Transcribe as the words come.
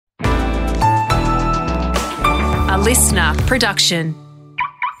listener production.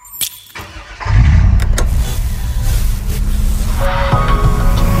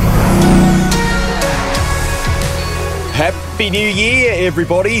 Happy New Year,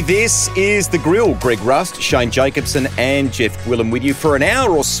 everybody. This is The Grill. Greg Rust, Shane Jacobson and Jeff Gwillim with you for an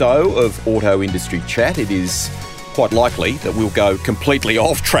hour or so of auto industry chat. It is quite likely that we'll go completely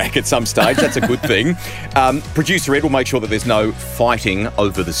off track at some stage. That's a good thing. Producer Ed will make sure that there's no fighting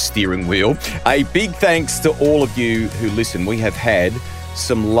over the steering wheel. A big thanks to all of you who listen. We have had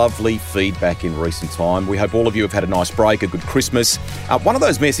some lovely feedback in recent time. We hope all of you have had a nice break, a good Christmas. One of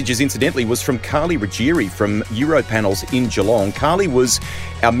those messages, incidentally, was from Carly Ruggieri from Europanels in Geelong. Carly was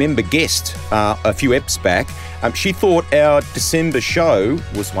our member guest a few eps back. She thought our December show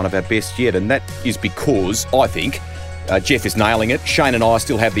was one of our best yet, and that is because, I think, Jeff is nailing it. Shane and I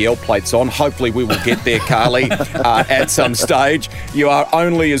still have the L plates on. Hopefully we will get there, Carly, at some stage. You are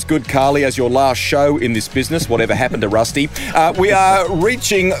only as good, Carly, as your last show in this business, whatever happened to Rusty. We are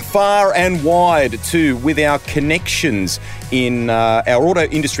reaching far and wide, too, with our connections in our auto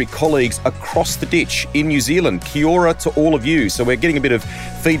industry colleagues across the ditch in New Zealand. Kia ora to all of you. So we're getting a bit of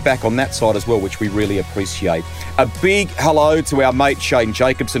feedback on that side as well, which we really appreciate. A big hello to our mate Shane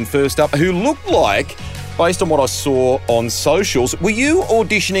Jacobson first up, who looked like, based on what I saw on socials, were you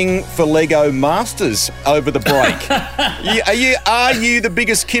auditioning for Lego Masters over the break? Are you the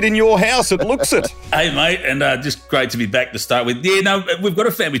biggest kid in your house? It looks it. Hey, mate, and just great to be back to start with. Yeah, no, we've got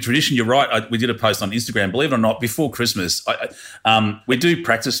a family tradition. You're right. We did a post on Instagram. Believe it or not, before Christmas, we do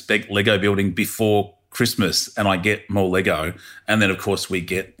practice Lego building before Christmas, and I get more Lego, and then of course we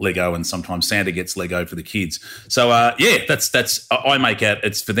get Lego, and sometimes Santa gets Lego for the kids. So that's I make out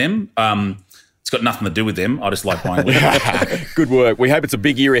it's for them. It's got nothing to do with them. I just like buying Lego. Good work. We hope it's a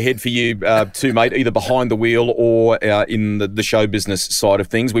big year ahead for you too, mate, either behind the wheel or in the show business side of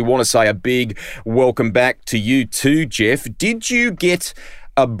things. We want to say a big welcome back to you too, Jeff. Did you get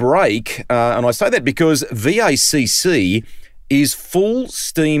a break? And I say that because VACC is full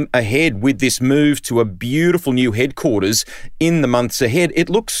steam ahead with this move to a beautiful new headquarters in the months ahead. It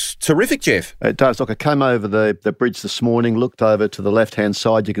looks terrific, Jeff. It does. Look, I came over the bridge this morning, looked over to the left-hand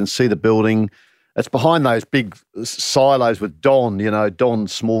side. You can see the building. It's behind those big silos with Don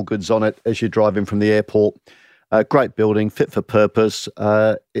small goods on it as you drive in from the airport. Great building, fit for purpose.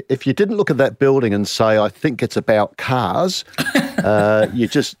 If you didn't look at that building and say, I think it's about cars, you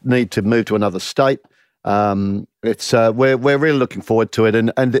just need to move to another state. We're really looking forward to it.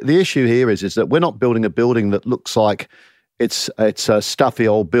 And the issue here is that we're not building a building that looks like it's a stuffy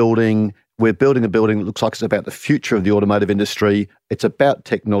old building. We're building a building that looks like it's about the future of the automotive industry. It's about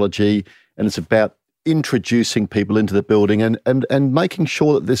technology, and it's about introducing people into the building and making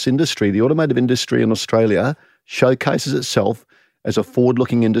sure that this industry, the automotive industry in Australia, showcases itself as a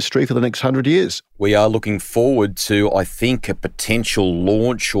forward-looking industry for the next 100 years. We are looking forward to, I think, a potential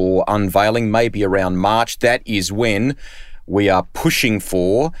launch or unveiling maybe around March. That is when we are pushing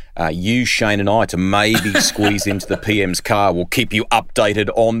for you, Shane and I to maybe squeeze into the PM's car. We'll keep you updated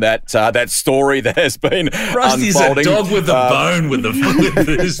on that story that has been Rusty's unfolding. A dog with a bone with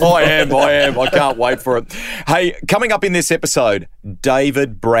this. I am. I can't wait for it. Hey, coming up in this episode,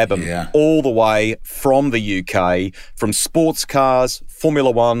 David Brabham, all the way from the UK, from sports cars,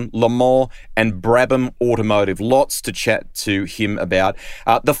 Formula One, Le Mans, and Brabham Automotive. Lots to chat to him about.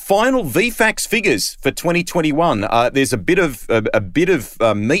 The final VFAX figures for 2021. There's a bit of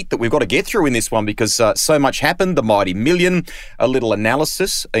meat that we've got to get through in this one because so much happened. The mighty million, a little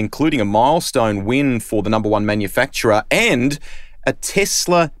analysis, including a milestone win for the number one manufacturer, and a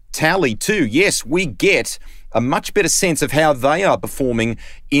Tesla tally too. Yes, we get a much better sense of how they are performing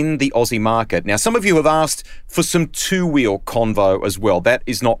in the Aussie market. Now, some of you have asked for some two-wheel convo as well. That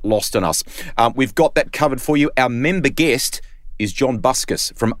is not lost on us. We've got that covered for you. Our member guest is John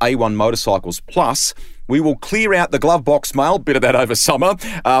Buscus from A1 Motorcycles. Plus, we will clear out the glove box mail, bit of that over summer,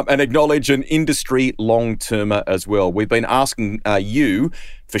 and acknowledge an industry long-termer as well. We've been asking you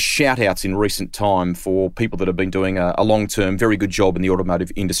for shout-outs in recent time for people that have been doing a long-term, very good job in the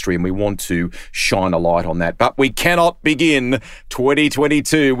automotive industry, and we want to shine a light on that. But we cannot begin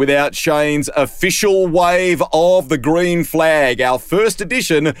 2022 without Shane's official wave of the green flag, our first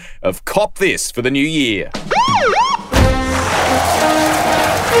edition of Cop This for the new year.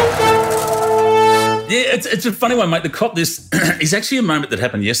 Yeah, it's a funny one, mate. The Cop This is actually a moment that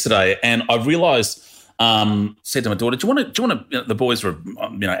happened yesterday, and I realised said to my daughter, do you want to, the boys were,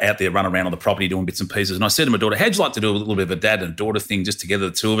 out there running around on the property doing bits and pieces. And I said to my daughter, how'd you like to do a little bit of a dad and daughter thing just together,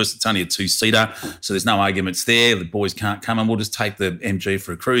 the two of us? It's only a 2-seater, so there's no arguments there. The boys can't come and we'll just take the MG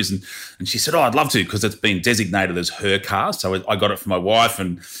for a cruise. And she said, I'd love to, because it's been designated as her car. So I got it for my wife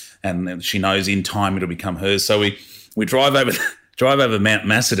and she knows in time it'll become hers. So we drive over Mount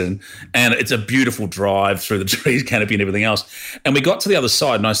Macedon, and it's a beautiful drive through the trees canopy and everything else. And we got to the other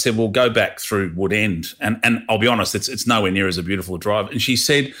side, and I said, "We'll go back through Wood End." And I'll be honest, it's nowhere near as a beautiful drive. And she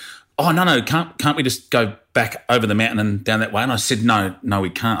said, "Oh no, can't we just go back over the mountain and down that way?" And I said, "No, we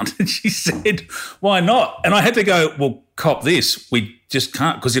can't." And she said, "Why not?" And I had to go, "Well, cop this. We just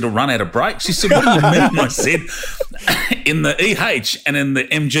can't because it'll run out of brakes." She said, "What do you mean?" And I said, "In the EH and in the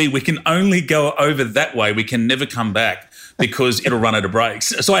MG, we can only go over that way. We can never come back because it'll run out of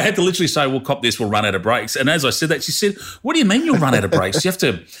brakes." So I had to literally say, "We'll cop this, we'll run out of brakes." And as I said that, she said, "What do you mean you'll run out of brakes?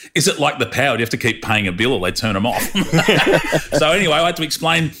 Is it like the power? Do you have to keep paying a bill or they turn them off?" So anyway, I had to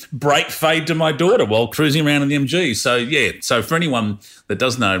explain brake fade to my daughter while cruising around in the MG. So yeah, so for anyone that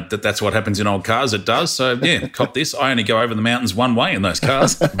does know that that's what happens in old cars, it does. So yeah, cop this. I only go over the mountains one way in those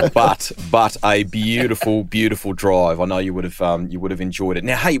cars. But a beautiful, beautiful drive. I know you would have enjoyed it.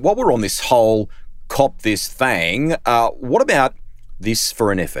 Now, hey, while we're on this whole cop this thing, what about this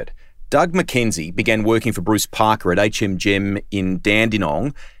for an effort? Doug McKenzie began working for Bruce Parker at HM Gem in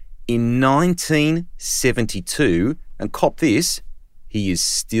Dandenong in 1972, and cop this, he is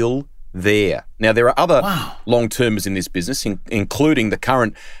still there. Now, there are other long-termers in this business, including the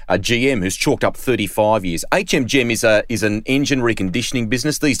current GM, who's chalked up 35 years. HM Gem is an engine reconditioning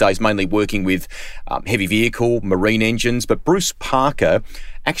business, these days mainly working with heavy vehicle, marine engines, but Bruce Parker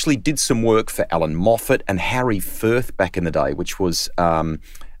actually did some work for Alan Moffat and Harry Firth back in the day, which was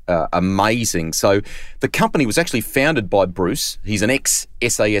amazing. So the company was actually founded by Bruce. He's an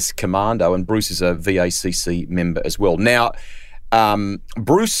ex-SAS commando, and Bruce is a VACC member as well. Now,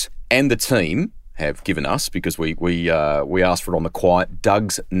 Bruce and the team have given us, because we asked for it on the quiet,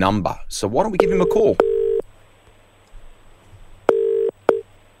 Doug's number. So why don't we give him a call?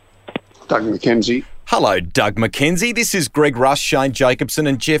 Doug McKenzie. Hello, Doug McKenzie. This is Greg Russ, Shane Jacobson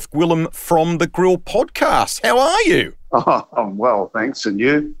and Jeff Gwilym from the Grill Podcast. How are you? Oh, I'm well, thanks. And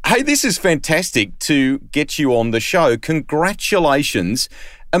you? Hey, this is fantastic to get you on the show. Congratulations.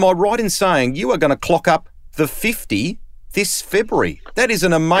 Am I right in saying you are going to clock up the 50 this February? That is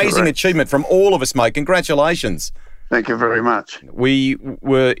an amazing achievement from all of us, mate. Congratulations. Thank you very much. We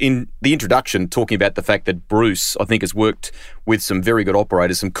were in the introduction talking about the fact that Bruce, I think, has worked with some very good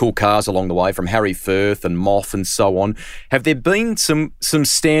operators, some cool cars along the way, from Harry Firth and Moff and so on. Have there been some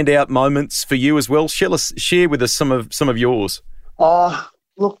standout moments for you as well? Share with us some of yours. Oh,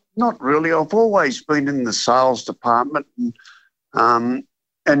 look, not really. I've always been in the sales department, and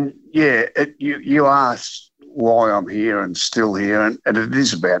yeah, you asked why I'm here and still here, and it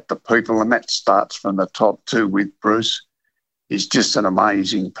is about the people, and that starts from the top too with Bruce. He's just an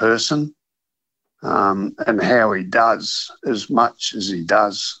amazing person, and how he does as much as he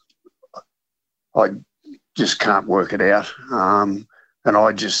does, I just can't work it out, and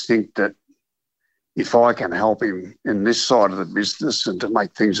I just think that if I can help him in this side of the business and to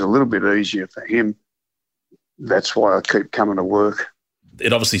make things a little bit easier for him, that's why I keep coming to work.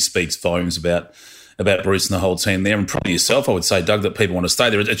 It obviously speaks volumes about Bruce and the whole team there, and probably yourself, I would say, Doug, that people want to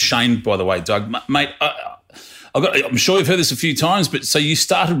stay there. It's Shane, by the way, Doug. Mate, I'm sure you've heard this a few times, but so you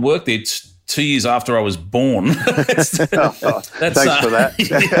started work there 2 years after I was born. Thanks for that.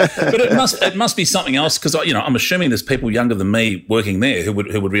 Yeah, but it must be something else, because I'm assuming there's people younger than me working there who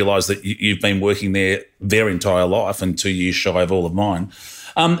would realise that you've been working there their entire life and 2 years shy of all of mine.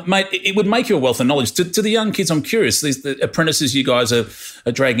 Mate, it would make you a wealth of knowledge. To the young kids, I'm curious, the apprentices you guys are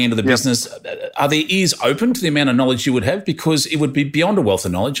dragging into the business, are their ears open to the amount of knowledge you would have? Because it would be beyond a wealth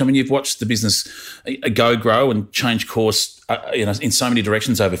of knowledge. I mean, you've watched the business grow and change course in so many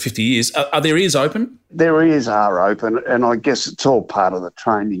directions over 50 years. Are their ears open? Their ears are open, and I guess it's all part of the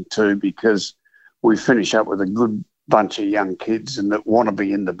training too, because we finish up with a good bunch of young kids and that want to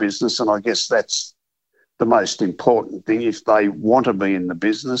be in the business, and I guess that's the most important thing. If they want to be in the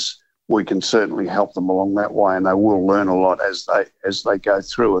business, we can certainly help them along that way, and they will learn a lot as they go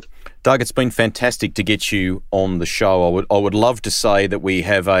through it. Doug, it's been fantastic to get you on the show. I would love to say that we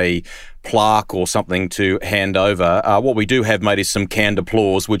have a plaque or something to hand over. What we do have, mate, is some canned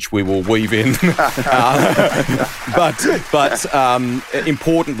applause, which we will weave in. But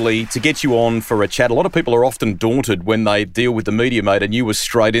importantly, to get you on for a chat, a lot of people are often daunted when they deal with the media, mate, and you were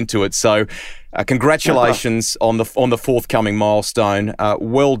straight into it. So congratulations on the forthcoming milestone.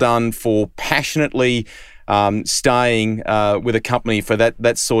 Well done for passionately staying with a company for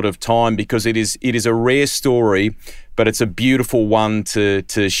that sort of time, because it is a rare story, but it's a beautiful one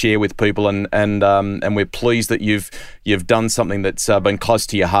to share with people, and we're pleased that you've done something that's been close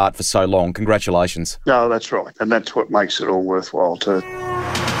to your heart for so long. Congratulations. No, that's right, and that's what makes it all worthwhile too.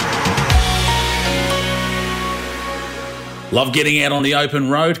 Love getting out on the open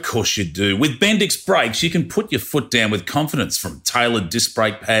road? Of course you do. With Bendix brakes, you can put your foot down with confidence, from tailored disc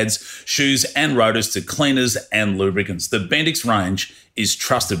brake pads, shoes and rotors to cleaners and lubricants. The Bendix range is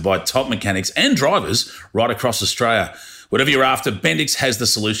trusted by top mechanics and drivers right across Australia. Whatever you're after, Bendix has the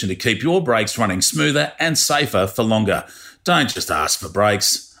solution to keep your brakes running smoother and safer for longer. Don't just ask for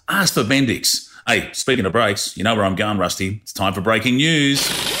brakes, ask for Bendix. Hey, speaking of brakes, you know where I'm going, Rusty. It's time for breaking news.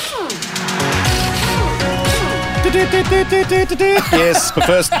 Yes, but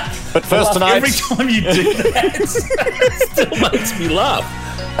first tonight. Every time you do that, it still makes me laugh.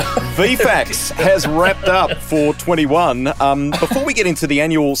 VFAX has wrapped up for 21. Before we get into the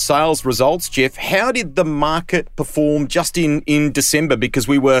annual sales results, Jeff, how did the market perform just in December? Because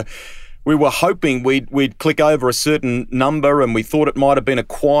we were hoping we'd click over a certain number, and we thought it might have been a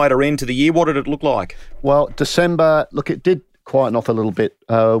quieter end to the year. What did it look like? Well, December, look, it did quieten off a little bit.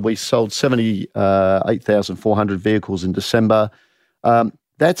 We sold 78,400 vehicles in December.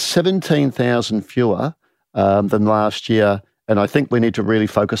 That's 17,000 fewer than last year, and I think we need to really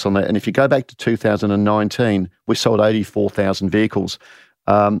focus on that. And if you go back to 2019, we sold 84,000 vehicles.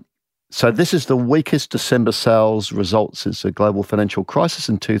 So this is the weakest December sales result since the global financial crisis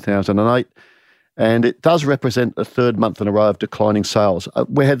in 2008. And it does represent the third month in a row of declining sales.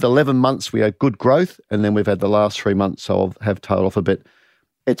 We had 11 months, we had good growth, and then we've had the last 3 months, so have tailed off a bit.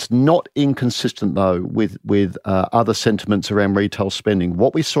 It's not inconsistent, though, with other sentiments around retail spending.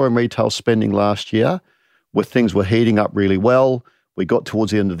 What we saw in retail spending last year, where things were heating up really well, we got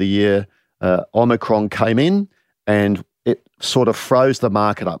towards the end of the year, Omicron came in, and it sort of froze the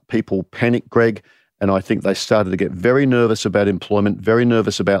market up. People panicked, Greg, and I think they started to get very nervous about employment, very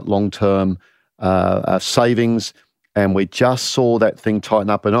nervous about long-term savings, and we just saw that thing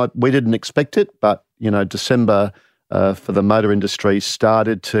tighten up. And we didn't expect it, but December for the motor industry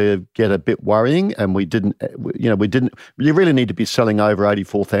started to get a bit worrying, and we didn't. You really need to be selling over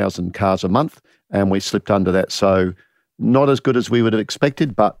 84,000 cars a month, and we slipped under that. So not as good as we would have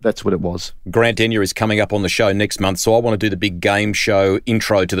expected, but that's what it was. Grant Denyer is coming up on the show next month, so I want to do the big game show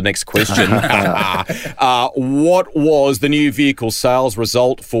intro to the next question. What was the new vehicle sales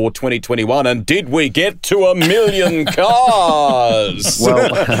result for 2021, and did we get to 1 million cars? Well,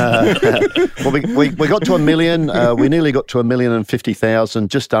 we got to 1 million. We nearly got to 1,050,000,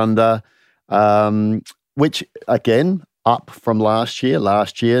 just under, which, again, up from last year.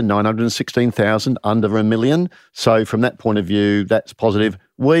 Last year, 916,000, under 1 million. So from that point of view, that's positive.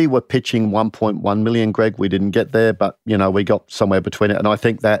 We were pitching 1.1 million, Greg. We didn't get there, but, we got somewhere between it. And I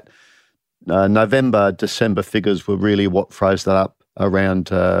think that November, December figures were really what froze that up around,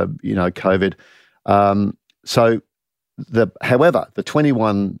 COVID. However, the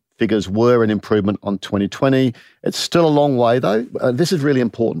 21 figures were an improvement on 2020. It's still a long way, though. This is really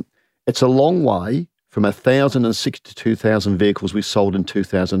important. It's a long way from 1,062,000 vehicles we sold in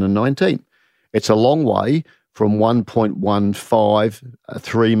 2019. It's a long way from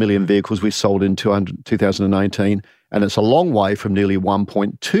 1.153 million vehicles we sold in 2019, and it's a long way from nearly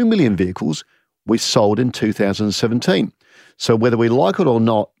 1.2 million vehicles we sold in 2017. So whether we like it or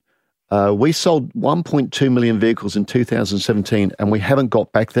not, we sold 1.2 million vehicles in 2017, and we haven't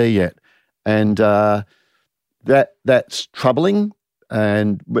got back there yet. And that's troubling.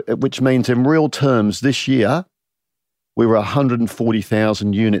 And which means in real terms this year, we were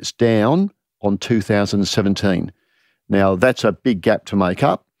 140,000 units down on 2017. Now, that's a big gap to make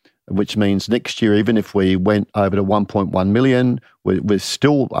up, which means next year, even if we went over to 1.1 million, we're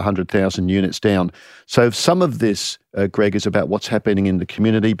still 100,000 units down. So some of this, Greg, is about what's happening in the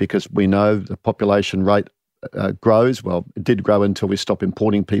community, because we know the population rate grows. Well, it did grow until we stopped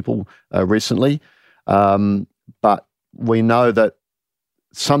importing people recently. But we know that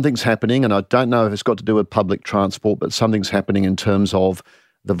something's happening, and I don't know if it's got to do with public transport, but something's happening in terms of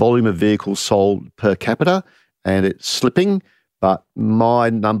the volume of vehicles sold per capita, and it's slipping. But my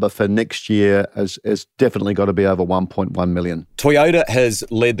number for next year has definitely got to be over 1.1 million. Toyota has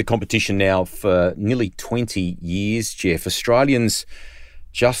led the competition now for nearly 20 years, Jeff. Australians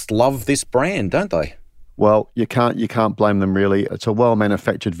just love this brand, don't they? Well, you can't blame them, really. It's a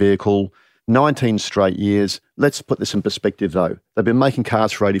well-manufactured vehicle. 19 straight years. Let's put this in perspective, though. They've been making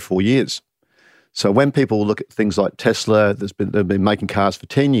cars for 84 years. So when people look at things like Tesla, they've been making cars for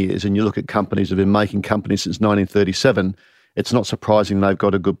 10 years, and you look at companies that have been making companies since 1937, it's not surprising they've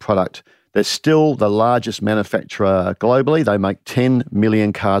got a good product. They're still the largest manufacturer globally. They make 10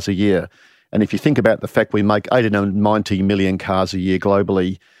 million cars a year. And if you think about the fact we make 80 to 90 million cars a year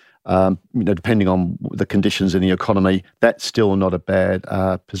globally, depending on the conditions in the economy, that's still not a bad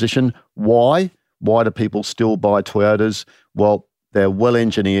position. Why? Why do people still buy Toyotas? Well, they're well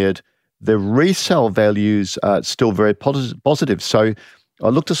engineered. The resale values are still very positive. So I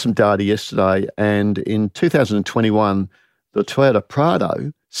looked at some data yesterday, and in 2021, the Toyota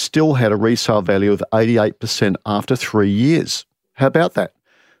Prado still had a resale value of 88% after 3 years. How about that?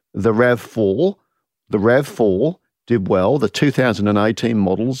 The RAV4 did well. The 2018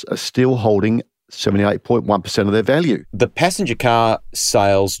 models are still holding 78.1% of their value. The passenger car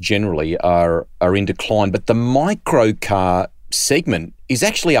sales generally are in decline, but the micro car segment is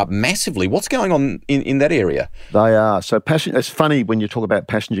actually up massively. What's going on in that area? They are. So it's funny when you talk about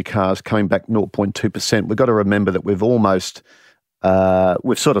passenger cars coming back 0.2%. We've got to remember that we've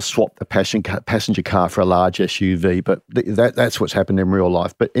sort of swapped the passenger car for a large SUV, but that's what's happened in real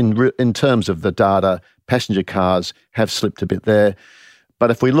life. But in terms of the data, passenger cars have slipped a bit there. But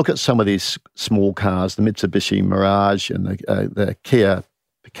if we look at some of these small cars, the Mitsubishi Mirage and the Kia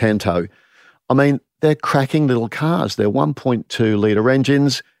Picanto, I mean, they're cracking little cars. They're 1.2 litre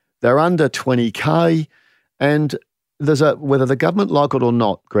engines. They're under 20K. And whether the government like it or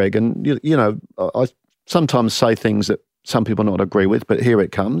not, Greg, and I sometimes say things that some people not agree with, but here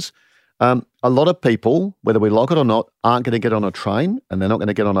it comes. A lot of people, whether we like it or not, aren't going to get on a train, and they're not going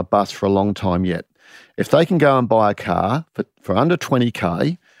to get on a bus for a long time yet. If they can go and buy a car for under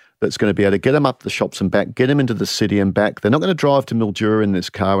 20K, that's going to be able to get them up the shops and back, get them into the city and back. They're not going to drive to Mildura in this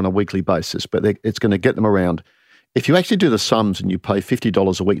car on a weekly basis, but it's going to get them around. If you actually do the sums and you pay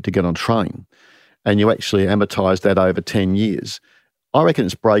 $50 a week to get on a train, and you actually amortise that over 10 years, I reckon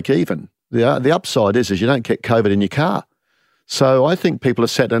it's break even. The upside is you don't get COVID in your car. So I think people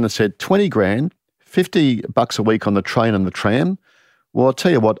have sat down and said, 20 grand, $50 a week on the train and the tram. Well, I'll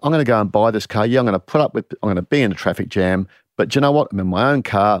tell you what, I'm going to go and buy this car. Yeah, I'm going to be in a traffic jam. But do you know what? I'm in my own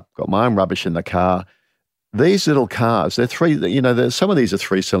car, got my own rubbish in the car. These little cars, some of these are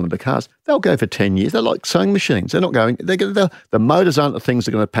 3-cylinder cars. They'll go for 10 years. They're like sewing machines. They're not going, the motors aren't the things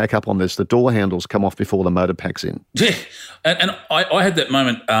that are going to pack up on this. The door handles come off before the motor packs in. Yeah. And I had that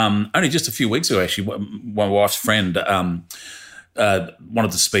moment only just a few weeks ago, actually. My wife's friend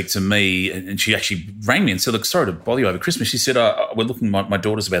wanted to speak to me, and she actually rang me and said, look, sorry to bother you over Christmas. She said, we're looking, my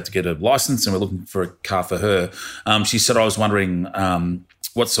daughter's about to get a license and we're looking for a car for her. She said, I was wondering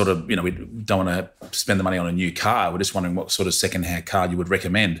what sort of, we don't want to spend the money on a new car. We're just wondering what sort of second-hand car you would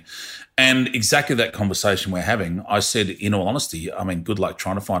recommend. And exactly that conversation we're having, I said, in all honesty, I mean, good luck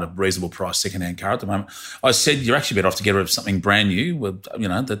trying to find a reasonable price second-hand car at the moment. I said, you're actually better off to get rid of something brand new,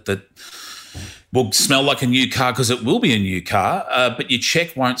 that will smell like a new car, because it will be a new car, but your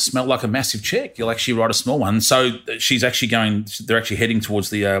check won't smell like a massive check. You'll actually write a small one. So they're actually heading towards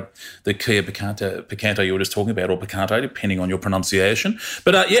the Kia Picanto you were just talking about, or Picanto, depending on your pronunciation.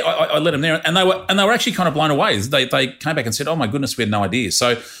 But I let them there, and they were actually kind of blown away. They came back and said, oh my goodness, we had no idea.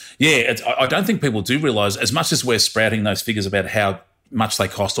 So yeah, I don't think people do realise, as much as we're sprouting those figures about how much they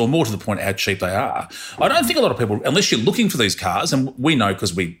cost, or more to the point, how cheap they are. I don't think a lot of people, unless you're looking for these cars, and we know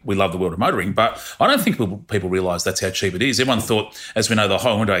because we love the world of motoring, but I don't think people realise that's how cheap it is. Everyone thought, as we know, the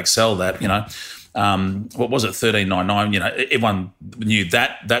Hyundai Excel, that, what was it, $1,399? Everyone knew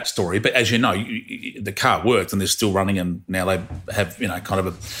that story. But as you know, the car worked, and they're still running, and now they have,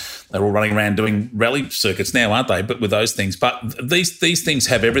 they're all running around doing rally circuits now, aren't they? But with those things. But these things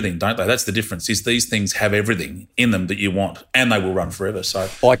have everything, don't they? That's the difference, is these things have everything in them that you want, and they will run forever. So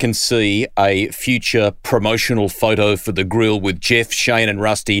I can see a future promotional photo for the grill with Jeff, Shane and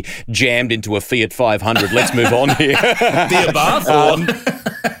Rusty jammed into a Fiat 500. Let's move on here. Dear Bath.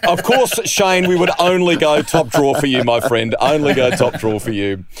 Of course, Shane, we would only go top drawer for you, my friend. Only go top drawer for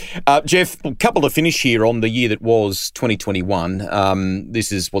you. Jeff, a couple to finish here on the year that was 2021.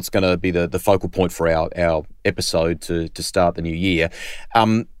 This is what's going to be the focal point for our episode to start the new year.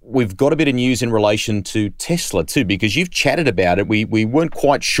 We've got a bit of news in relation to Tesla too, because you've chatted about it. We weren't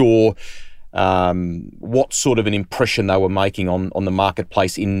quite sure what sort of an impression they were making on the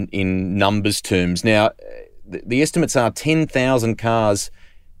marketplace in numbers terms. Now, the estimates are 10,000 cars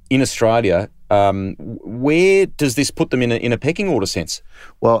in Australia. Where does this put them in a pecking order sense?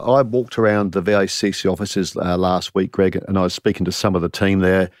 Well, I walked around the VACC offices last week, Greg, and I was speaking to some of the team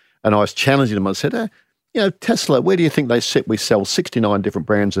there, and I was challenging them. I said, Tesla, where do you think they sit? We sell 69 different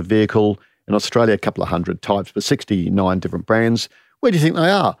brands of vehicle. In Australia, a couple of hundred types, but 69 different brands. Where do you think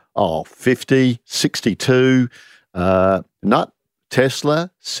they are? 50, 62.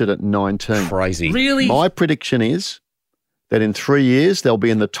 Tesla sit at 19. Crazy. Really? My prediction is that in 3 years, they'll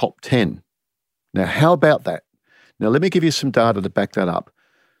be in the top 10. Now, how about that? Now, let me give you some data to back that up.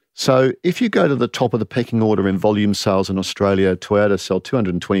 So if you go to the top of the pecking order in volume sales in Australia, Toyota sold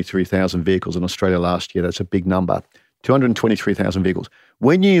 223,000 vehicles in Australia last year. That's a big number, 223,000 vehicles.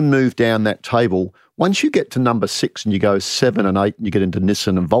 When you move down that table, once you get to number 6 and you go 7 and 8 and you get into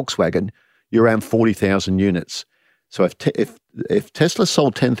Nissan and Volkswagen, you're around 40,000 units. So if Tesla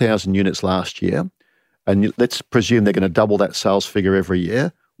sold 10,000 units last year, and let's presume they're going to double that sales figure every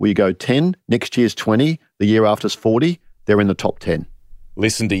year, we go 10, next year's 20, the year after's 40, they're in the top 10.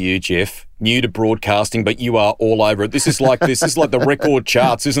 Listen to you, Jeff. New to broadcasting, but you are all over it. This is like the record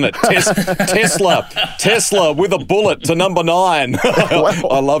charts, isn't it? Tesla with a bullet to number 9.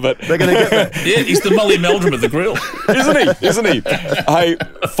 I love it. They're going to get that. Yeah, he's the Molly Meldrum of the grill, isn't he? Hey,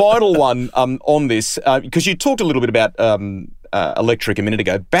 final one on this, because you talked a little bit about electric a minute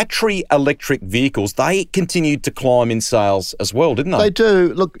ago. Battery electric vehicles, they continued to climb in sales as well, didn't they? They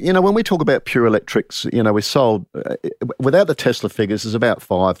do. Look, when we talk about pure electrics, we sold, without the Tesla figures, there's about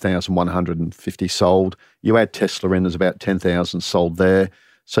 5,150 sold. You add Tesla in, there's about 10,000 sold there.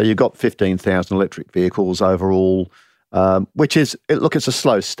 So you've got 15,000 electric vehicles overall, which is, it's a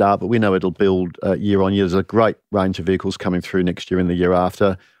slow start, but we know it'll build year on year. There's a great range of vehicles coming through next year and the year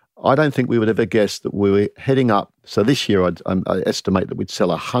after. I don't think we would ever guess that we were heading up. So this year, I estimate that we'd sell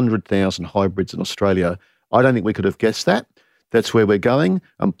 100,000 hybrids in Australia. I don't think we could have guessed that. That's where we're going.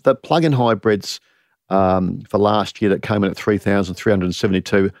 The plug-in hybrids for last year that came in at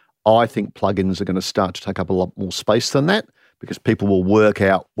 3,372, I think plug-ins are going to start to take up a lot more space than that, because people will work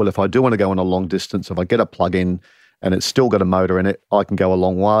out, well, if I do want to go on a long distance, if I get a plug-in and it's still got a motor in it, I can go a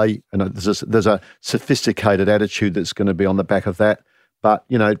long way. And there's a sophisticated attitude that's going to be on the back of that. But,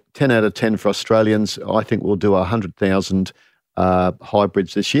 10 out of 10 for Australians, I think we'll do 100,000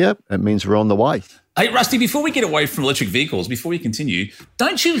 hybrids this year. It means we're on the way. Hey, Rusty, before we get away from electric vehicles, before we continue,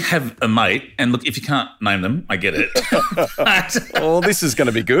 don't you have a mate, and look, if you can't name them, I get it. Oh, this is going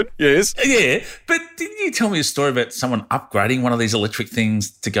to be good, yes. Yeah, but didn't you tell me a story about someone upgrading one of these electric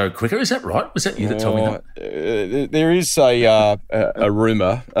things to go quicker? Is that right? Was that you that told me that? There is a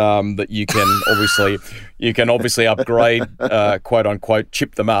rumour that you can obviously upgrade, quote unquote,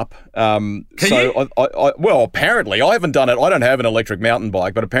 chip them up. Can you? Well, apparently, I haven't done it. I don't have an electric mountain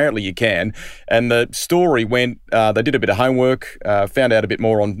bike, but apparently you can. And the story went, they did a bit of homework, found out a bit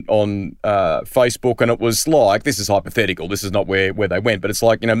more on Facebook, and it was like, this is hypothetical, this is not where they went, but it's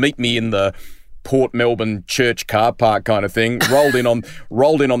like, meet me in the Port Melbourne church car park kind of thing, rolled in on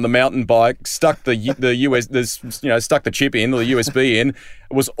the mountain bike, stuck the stuck the chip in, or the USB in. It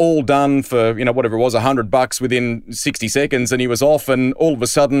was all done for, whatever it was, $100 within 60 seconds, and he was off, and all of a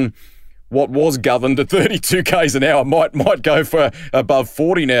sudden, what was governed at 32 k's an hour might go for above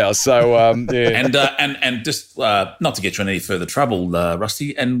 40 now. So yeah, and just not to get you in any further trouble,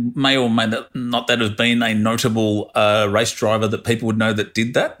 Rusty, and may or may not that have been a notable race driver that people would know that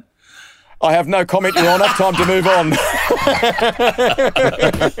did that. I have no comment, Your Honour. Time to move on.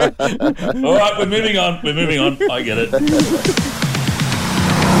 All right, we're moving on. I get it.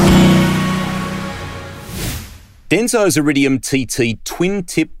 Denso's Iridium TT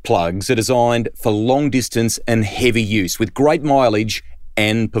twin-tip plugs are designed for long distance and heavy use with great mileage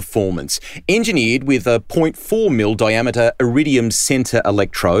and performance. Engineered with a 0.4mm diameter iridium centre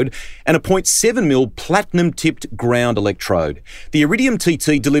electrode and a 0.7mm platinum-tipped ground electrode. The Iridium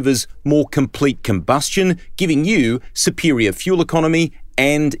TT delivers more complete combustion, giving you superior fuel economy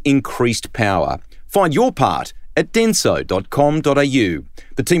and increased power. Find your part at denso.com.au.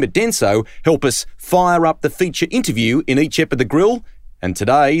 The team at Denso help us fire up the feature interview in each ep of The Grill, and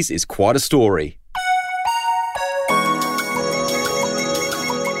today's is quite a story.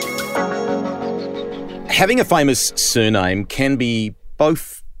 Having a famous surname can be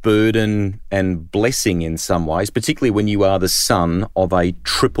both burden and blessing in some ways, particularly when you are the son of a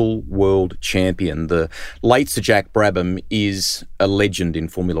triple world champion. The late Sir Jack Brabham is a legend in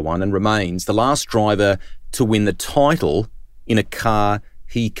Formula One and remains the last driver to win the title in a car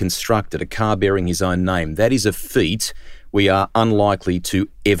he constructed, a car bearing his own name. That is a feat we are unlikely to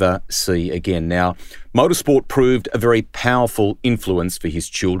ever see again. Now, motorsport proved a very powerful influence for his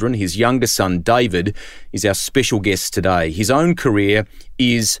children. His younger son, David, is our special guest today. His own career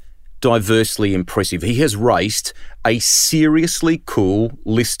is diversely impressive. He has raced a seriously cool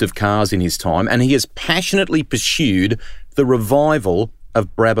list of cars in his time, and he has passionately pursued the revival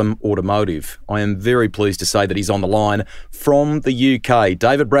of Brabham Automotive. I am very pleased to say that he's on the line from the UK.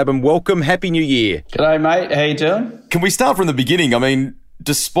 David Brabham, welcome. Happy New Year. G'day, mate. How you doing? Can we start from the beginning? I mean,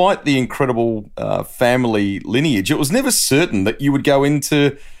 despite the incredible family lineage, it was never certain that you would go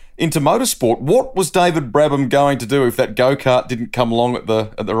into into motorsport. What was David Brabham going to do if that go-kart didn't come along at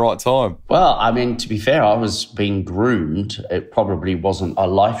the right time? Well, I mean, to be fair, I was being groomed. It probably wasn't a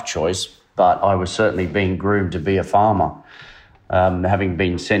life choice, but I was certainly being groomed to be a farmer. Having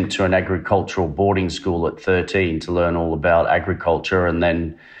been sent to an agricultural boarding school at 13 to learn all about agriculture, and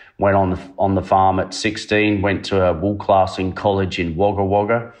then went on the farm at 16, went to a wool classing college in Wagga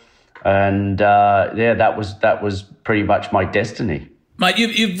Wagga. And that was pretty much my destiny. Mate,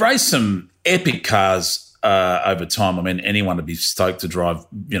 you've raced some epic cars over time. I mean, anyone would be stoked to drive,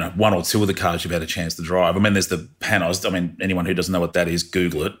 one or two of the cars you've had a chance to drive. I mean, there's the Panos. I mean, anyone who doesn't know what that is,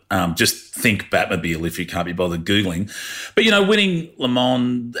 Google it. Just think Batmobile if you can't be bothered Googling. But, winning Le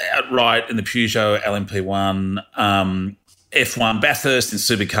Mans outright in the Peugeot LMP1, F1, Bathurst in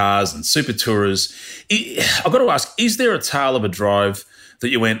supercars and super tourers. I've got to ask, is there a tale of a drive that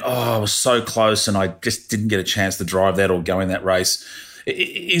you went, I was so close and I just didn't get a chance to drive that or go in that race?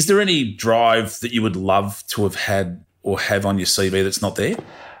 Is there any drive that you would love to have had or have on your CV that's not there?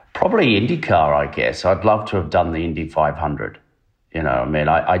 Probably IndyCar, I guess. I'd love to have done the Indy 500.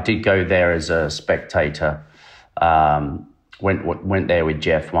 I did go there as a spectator. Went there with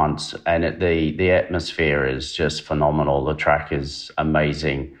Jeff once, and the atmosphere is just phenomenal. The track is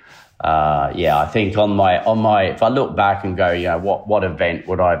amazing. I think on my if I look back and go, what event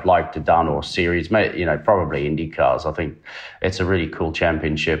would I have liked to have done or series, probably IndyCars. I think it's a really cool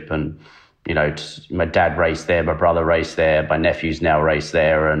championship, and my dad raced there, my brother raced there, my nephews now race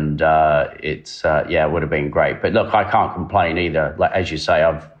there, and it would have been great. But look, I can't complain either. Like as you say,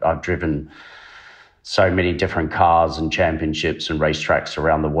 I've driven so many different cars and championships and racetracks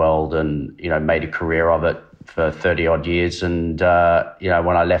around the world, and made a career of it for 30 odd years. And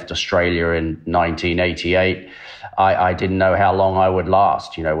when I left Australia in 1988, I didn't know how long I would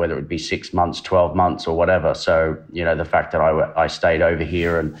last, whether it would be 6 months, 12 months or whatever. So the fact that I stayed over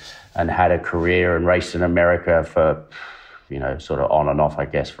here and had a career and raced in America for sort of on and off, I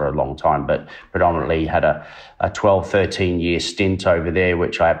guess, for a long time, but predominantly had a 12, 13-year stint over there,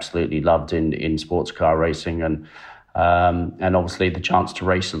 which I absolutely loved in sports car racing, and obviously the chance to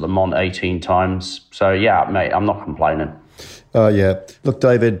race at Le Mans 18 times. So, yeah, mate, I'm not complaining. Look,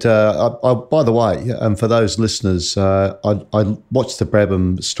 David, by the way, for those listeners, I watched the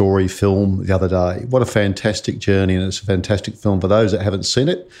Brabham story film the other day. What a fantastic journey, and it's a fantastic film. For those that haven't seen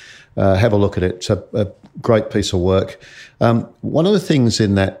it, have a look at it. It's a great piece of work. One of the things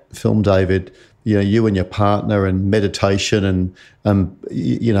in that film, David, you and your partner and meditation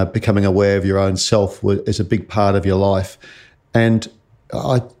and becoming aware of your own self is a big part of your life. And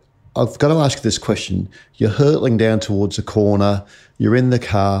I've got to ask you this question. You're hurtling down towards a corner, you're in the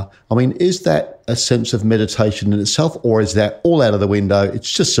car. I mean, is that a sense of meditation in itself, or is that all out of the window? It's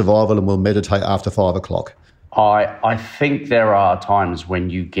just survival and we'll meditate after 5 o'clock. I think there are times when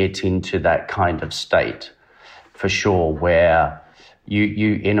you get into that kind of state, for sure, where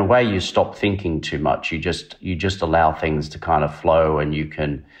you in a way you stop thinking too much. You just allow things to kind of flow, and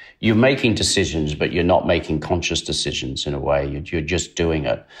you're making decisions, but you're not making conscious decisions in a way. You're just doing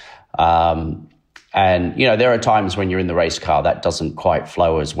it. And there are times when you're in the race car that doesn't quite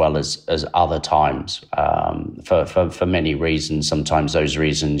flow as well as other times, for many reasons. Sometimes those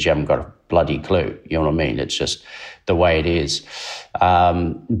reasons you haven't got a bloody clue. You know what I mean? It's just the way it is.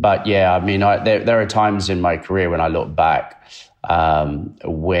 But yeah, I mean, there are times in my career when I look back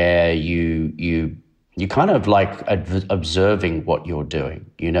where you kind of like observing what you're doing.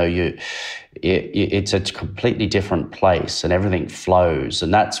 It's a completely different place, and everything flows,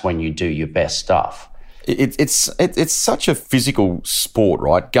 and that's when you do your best stuff. It's such a physical sport,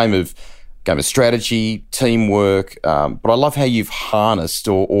 right? Game of strategy, teamwork. But I love how you've harnessed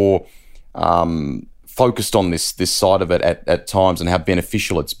or focused on this side of it at times, and how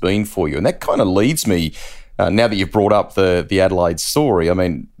beneficial it's been for you. And that kind of leads me. Now that you've brought up the Adelaide story, I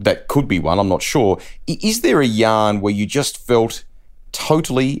mean, that could be one, I'm not sure. Is there a yarn where you just felt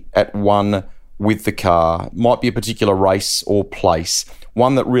totally at one with the car? Might be a particular race or place,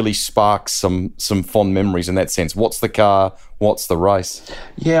 one that really sparks some fond memories in that sense. What's the car? What's the race?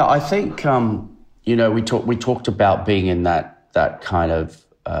 Yeah, I think, we talked about being in that kind of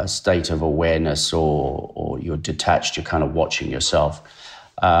state of awareness, or you're detached, you're kind of watching yourself.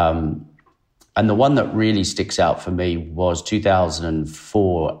 And the one that really sticks out for me was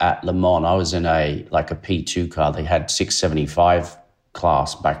 2004 at Le Mans. I was in a P2 car. They had 675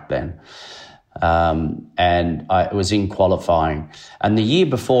 class back then. And I was in qualifying. And the year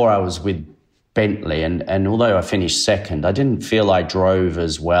before I was with Bentley, and although I finished second, I didn't feel I drove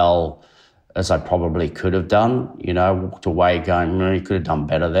as well as I probably could have done. I walked away going, you could have done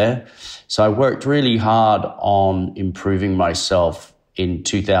better there. So I worked really hard on improving myself in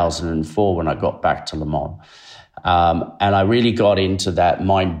 2004 when I got back to Le Mans. And I really got into that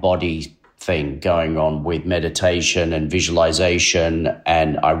mind-body thing going on with meditation and visualization.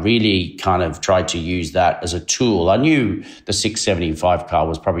 And I really kind of tried to use that as a tool. I knew the 675 car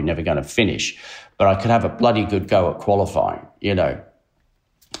was probably never going to finish, but I could have a bloody good go at qualifying, you know.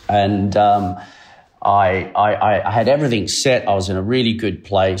 And I had everything set. I was in a really good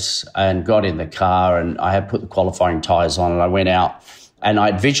place and got in the car, and I had put the qualifying tyres on, and I went out and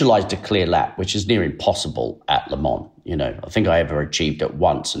I'd visualized a clear lap, which is near impossible at Le Mans. You know, I think I ever achieved it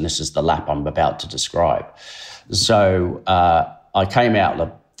once, and this is the lap I'm about to describe. So I came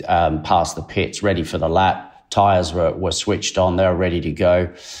out past the pits, ready for the lap. Tyres were switched on. They were ready to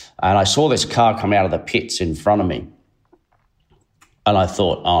go. And I saw this car come out of the pits in front of me. And I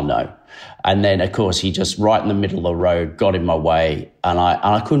thought, oh, no. And then, of course, he just right in the middle of the road got in my way. And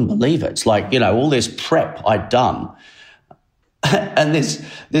I couldn't believe it. It's like, you know, all this prep I'd done. And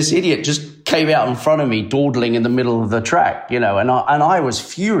this idiot just came out in front of me, dawdling in the middle of the track, you know, and I was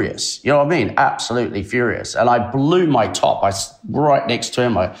furious, you know what I mean? Absolutely furious. And I blew my top. I was right next to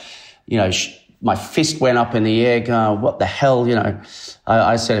him. My fist went up in the air going, what the hell, you know?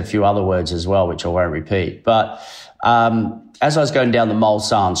 I said a few other words as well, which I won't repeat. But as I was going down the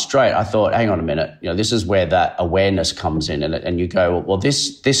Mulsanne straight, I thought, hang on a minute, you know, this is where that awareness comes in. And you go, well,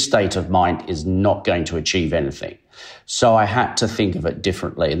 this state of mind is not going to achieve anything. So I had to think of it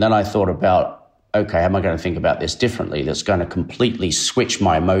differently. And then I thought about, okay, how am I going to think about this differently that's going to completely switch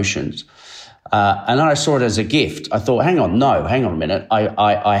my emotions? And then I saw it as a gift. I thought, hang on a minute.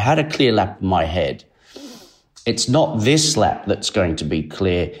 I had a clear lap in my head. It's not this lap that's going to be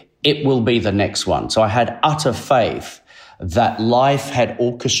clear. It will be the next one. So I had utter faith that life had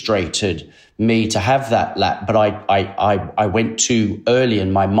orchestrated me to have that lap. But I went too early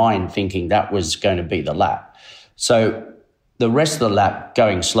in my mind thinking that was going to be the lap. So the rest of the lap,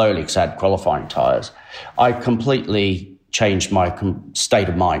 going slowly because I had qualifying tyres, I completely changed my state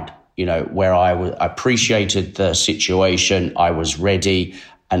of mind, you know, where I appreciated the situation, I was ready,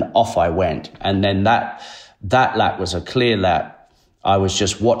 and off I went. And then that lap was a clear lap. I was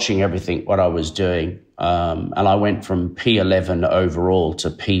just watching everything, what I was doing, and I went from P11 overall to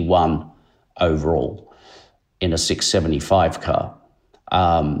P1 overall in a 675 car.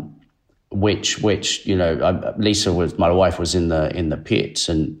 Which you know, Lisa my wife was in the pits,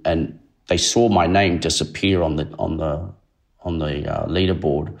 and they saw my name disappear on the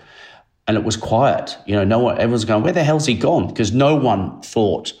leaderboard, and it was quiet. You know, everyone's going, where the hell's he gone? Because no one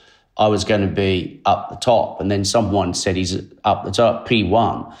thought I was going to be up the top, and then someone said he's up the top,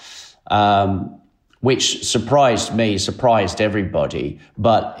 P1, which surprised me, surprised everybody.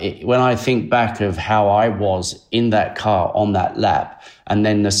 But when I think back of how I was in that car on that lap. And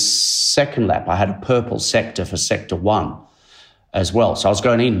then the second lap, I had a purple sector for sector 1 as well. So I was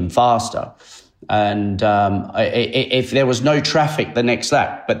going even faster. And if there was no traffic the next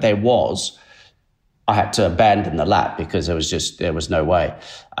lap, but there was, I had to abandon the lap because there was no way.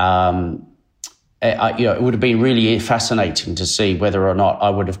 It would have been really fascinating to see whether or not I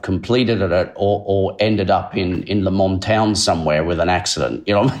would have completed it or ended up in Le Mans town somewhere with an accident.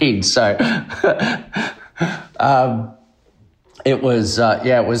 You know what I mean? So... It was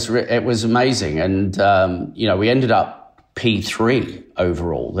amazing. And, we ended up P3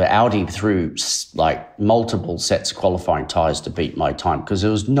 overall. The Audi threw like multiple sets of qualifying tyres to beat my time because there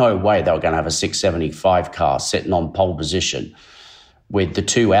was no way they were going to have a 675 car sitting on pole position with the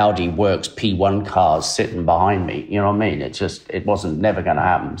two Audi Works P1 cars sitting behind me. You know what I mean? It wasn't never going to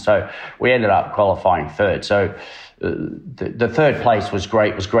happen. So we ended up qualifying third. So the third place was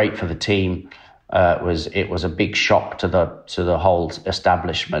great. It was great for the team. It was a big shock to the whole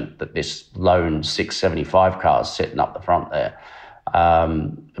establishment that this lone 675 car is sitting up the front there.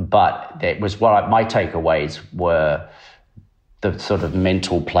 But it was my takeaways were the sort of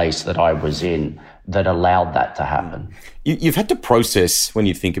mental place that I was in that allowed that to happen. You've had to process, when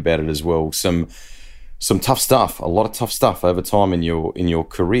you think about it as well, some tough stuff, a lot of tough stuff over time in your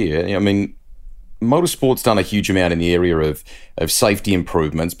career. I mean, motorsport's done a huge amount in the area of safety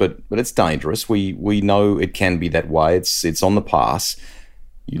improvements, but it's dangerous. We know it can be that way. It's on the pass.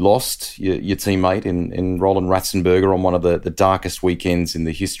 You lost your teammate in Roland Ratzenberger on one of the darkest weekends in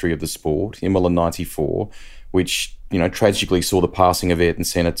the history of the sport, Imola 94, which, you know, tragically saw the passing of Ayrton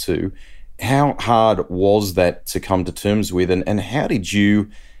Senna too. How hard was that to come to terms with, and how did you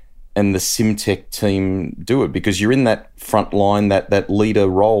and the Simtech team do it? Because you're in that front line, that leader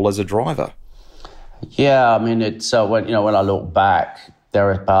role as a driver. Yeah, I mean, it's when I look back,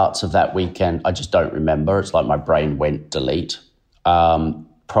 there are parts of that weekend I just don't remember. It's like my brain went delete.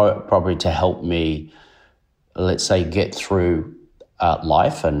 Probably to help me, let's say, get through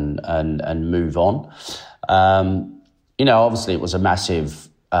life and move on. Obviously it was a massive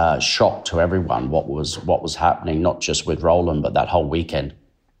shock to everyone what was happening, not just with Roland, but that whole weekend.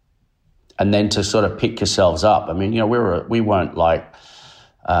 And then to sort of pick yourselves up. I mean, we weren't like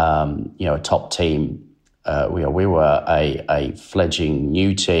a top team. We were a fledgling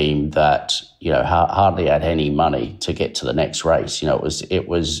new team that hardly had any money to get to the next race. It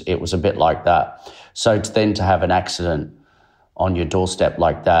was a bit like that. So to have an accident on your doorstep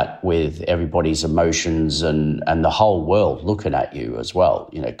like that, with everybody's emotions and the whole world looking at you as well,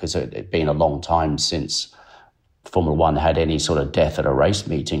 because it'd been a long time since Formula One had any sort of death at a race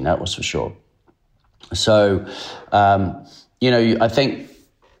meeting, that was for sure. So, I think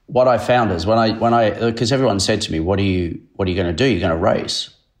what I found is when I because everyone said to me, what are you going to do? You're going to race.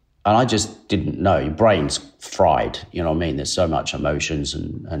 And I just didn't know. Your brain's fried, you know what I mean? There's so much emotions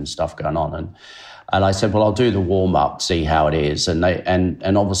and stuff going on. And I said, well, I'll do the warm-up, see how it is. And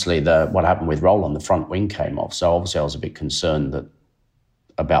obviously what happened with Roland, the front wing came off. So obviously I was a bit concerned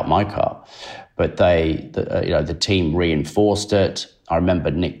about my car. But the team reinforced it. I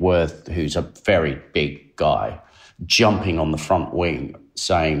remember Nick Worth, who's a very big guy, jumping on the front wing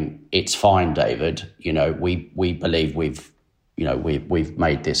saying, it's fine, David. We believe we've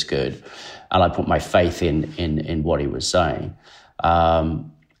made this good. And I put my faith in what he was saying.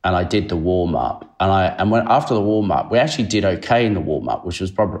 And I did the warm-up. And after the warm-up, we actually did okay in the warm-up, which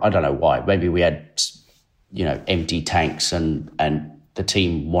was probably, I don't know why. Maybe we had, empty tanks and the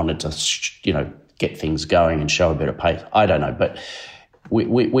team wanted to, get things going and show a bit of pace. I don't know. But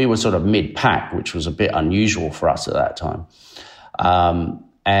we were sort of mid-pack, which was a bit unusual for us at that time.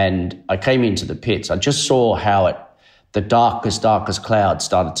 And I came into the pits. I just saw how the darkest cloud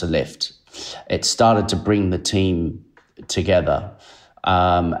started to lift. It started to bring the team together.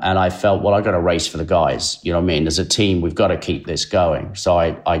 And I felt, well, I got to race for the guys. You know what I mean? As a team, we've got to keep this going. So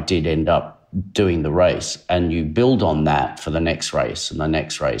I did end up doing the race. And you build on that for the next race and the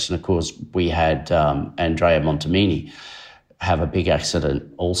next race. And, of course, we had Andrea Montemini have a big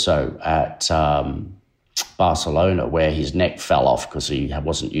accident also at Barcelona, where his neck fell off because he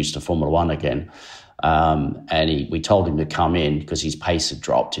wasn't used to Formula One again. And we told him to come in because his pace had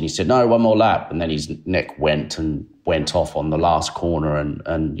dropped. And he said, no, one more lap. And then his neck went off on the last corner and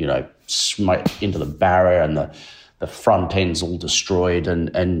smoked into the barrier, and the front end's all destroyed.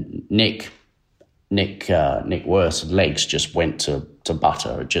 And Nick Worth's legs just went to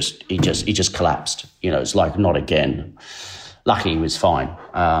butter. He just collapsed. It's like, not again. Lucky he was fine.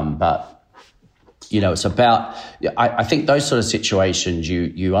 But it's about, I think those sort of situations,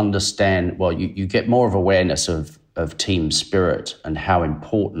 you understand, well, you get more of awareness of team spirit and how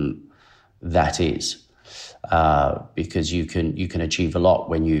important that is. Because you can achieve a lot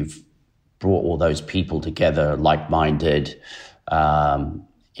when you've brought all those people together, like-minded,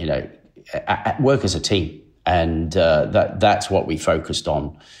 work as a team. And that's what we focused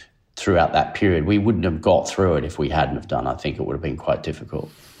on throughout that period. We wouldn't have got through it if we hadn't have done. I think it would have been quite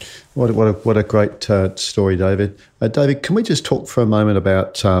difficult. What a great story, David. David, can we just talk for a moment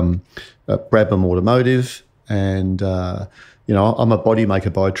about Brabham Automotive? And I'm a body maker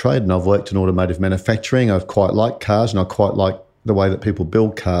by trade, and I've worked in automotive manufacturing. I've quite liked cars, and I quite like the way that people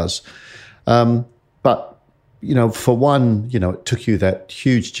build cars. But for one, it took you that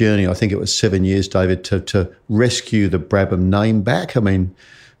huge journey. I think it was 7 years, David, to rescue the Brabham name back. I mean,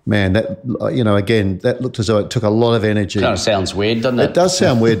 man, that again, that looked as though it took a lot of energy. Kind of sounds weird, doesn't it? It does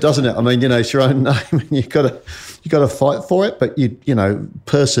sound weird, doesn't it? I mean, it's your own name, and you got to fight for it. But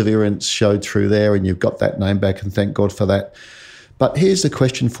perseverance showed through there, and you've got that name back, and thank God for that. But here's the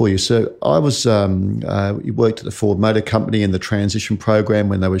question for you. So I was you worked at the Ford Motor Company in the transition program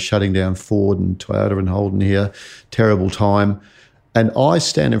when they were shutting down Ford and Toyota and Holden here. Terrible time, and I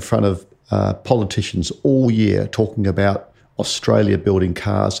stand in front of politicians all year talking about Australia building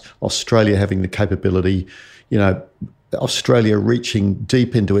cars, Australia having the capability, Australia reaching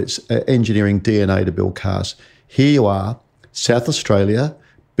deep into its engineering DNA to build cars. Here you are, South Australia,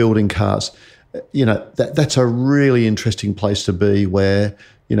 building cars. That's a really interesting place to be, where,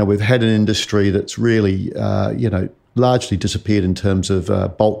 we've had an industry that's really, largely disappeared in terms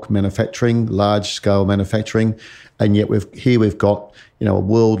of bulk manufacturing, large-scale manufacturing, and yet we've got, a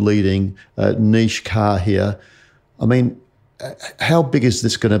world-leading niche car here. I mean, how big is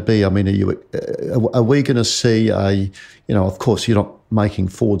this going to be? I mean, are we going to see of course, you're not making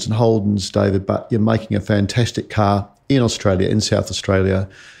Fords and Holdens, David, but you're making a fantastic car in Australia, in South Australia.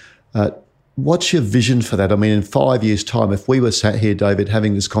 What's your vision for that? I mean, in 5 years' time, if we were sat here, David,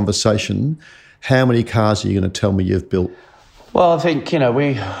 having this conversation, how many cars are you going to tell me you've built? Well, I think,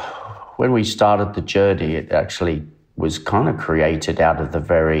 when we started the journey, it actually was kind of created out of the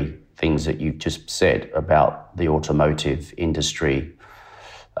very things that you've just said about the automotive industry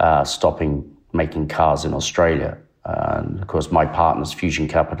stopping making cars in Australia. And of course, my partners, Fusion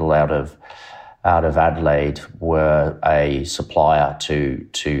Capital, out of Adelaide, were a supplier to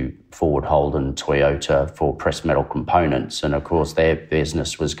Ford, Holden, Toyota for pressed metal components, and of course, their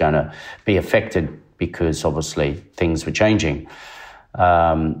business was going to be affected because obviously things were changing.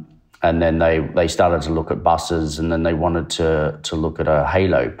 And then they started to look at buses, and then they wanted to look at a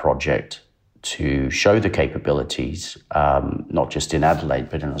Halo project to show the capabilities, not just in Adelaide,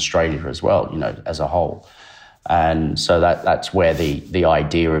 but in Australia as well, as a whole. And so that's where the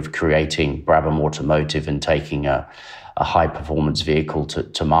idea of creating Brabham Automotive and taking a high-performance vehicle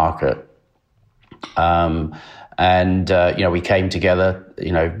to market. We came together,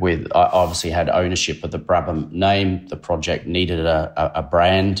 with I obviously had ownership of the Brabham name. The project needed a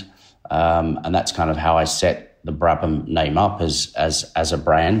brand. And that's kind of how I set the Brabham name up as a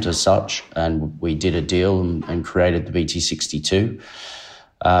brand as such. And we did a deal and created the BT62,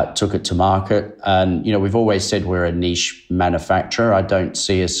 took it to market. And, we've always said we're a niche manufacturer. I don't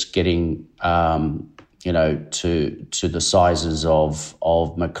see us getting, to the sizes of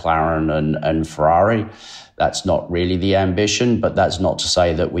McLaren and Ferrari. That's not really the ambition, but that's not to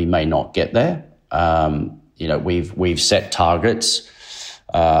say that we may not get there. We've set targets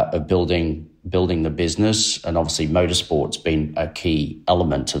of building the business, and obviously motorsport's been a key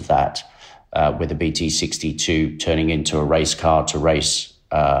element of that, with the BT62 turning into a race car to race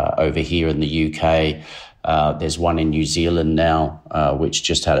over here in the UK. There's one in New Zealand now, which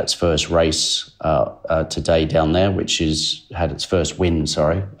just had its first race today down there, had its first win,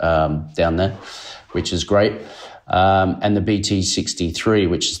 down there, which is great. And the BT63,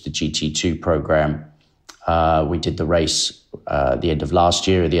 which is the GT2 program, we did the race the end of last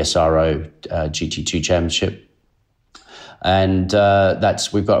year at the SRO GT2 Championship. And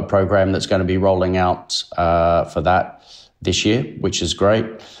we've got a program that's going to be rolling out for that this year, which is great.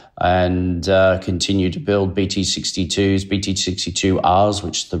 And continue to build BT62s, BT62Rs,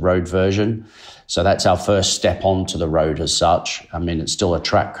 which is the road version. So that's our first step onto the road as such. I mean, it's still a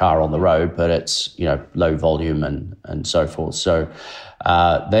track car on the road, but it's, low volume and so forth. So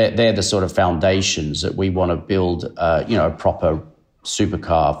they're the sort of foundations that we want to build, a proper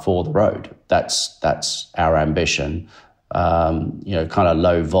supercar for the road. That's our ambition. Kind of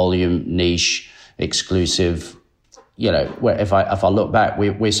low volume, niche, exclusive. If I look back,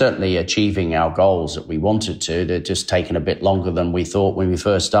 we're certainly achieving our goals that we wanted to. They're just taking a bit longer than we thought when we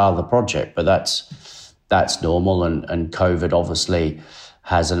first started the project, but that's normal. And COVID obviously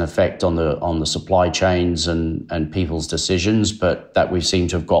has an effect on the supply chains and people's decisions, but that we seem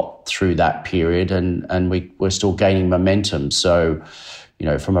to have got through that period, and we're still gaining momentum. So,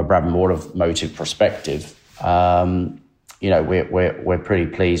 from a Brabham Automotive perspective, we're pretty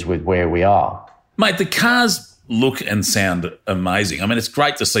pleased with where we are. Mate, the cars look and sound amazing. I mean, it's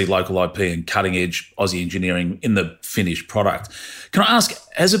great to see local IP and cutting-edge Aussie engineering in the finished product. Can I ask,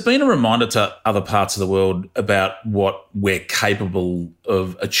 has it been a reminder to other parts of the world about what we're capable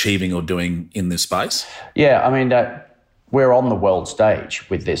of achieving or doing in this space? Yeah, I mean, we're on the world stage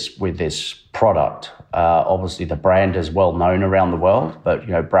with this product. Obviously, the brand is well known around the world, but,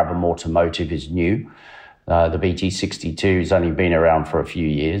 Brabham Automotive is new. The BT62 has only been around for a few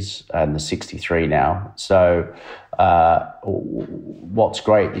years, and the 63 now. So what's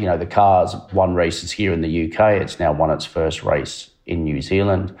great, the car's won races here in the UK. It's now won its first race in New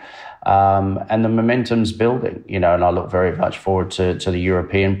Zealand. And the momentum's building, and I look very much forward to the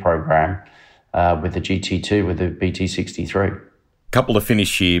European program with the GT2, with the BT63. Couple to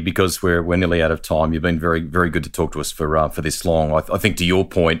finish here because we're nearly out of time. You've been very, very good to talk to us for this long. I think to your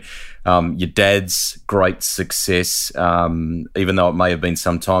point, your dad's great success, even though it may have been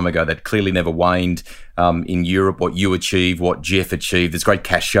some time ago, that clearly never waned in Europe. What you achieved, what Jeff achieved, there's great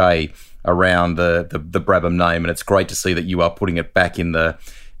cachet around the Brabham name, and it's great to see that you are putting it back in the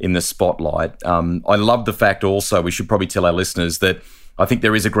spotlight. I love the fact also, we should probably tell our listeners that I think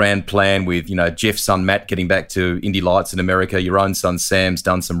there is a grand plan with, Jeff's son Matt getting back to Indy Lights in America. Your own son Sam's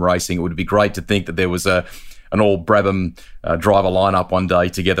done some racing. It would be great to think that there was an all Brabham driver lineup one day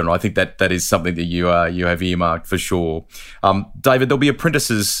together, and I think that is something that you have earmarked for sure. David, there'll be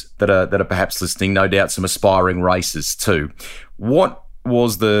apprentices that are perhaps listening, no doubt some aspiring racers too. What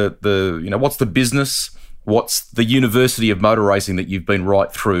was what's the business? What's the University of Motor Racing that you've been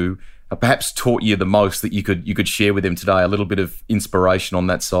right through? Perhaps taught you the most that you could share with them today, a little bit of inspiration on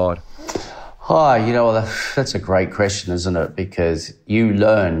that side? That's a great question, isn't it? Because you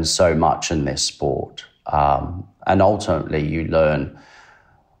learn so much in this sport, and ultimately you learn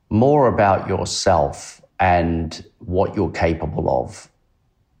more about yourself and what you're capable of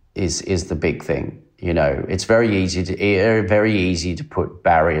is the big thing. You know, it's very easy to put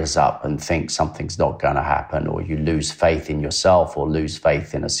barriers up and think something's not going to happen, or you lose faith in yourself or lose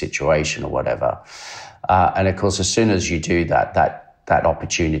faith in a situation or whatever. And of course, as soon as you do that, that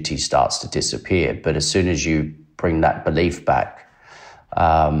opportunity starts to disappear. But as soon as you bring that belief back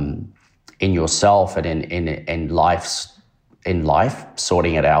in yourself and in life,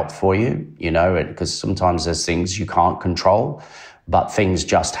 sorting it out for you, you know, because sometimes there's things you can't control, but things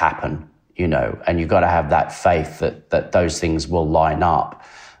just happen, you know, and you've got to have that faith that those things will line up.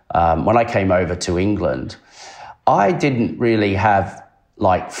 When I came over to England, I didn't really have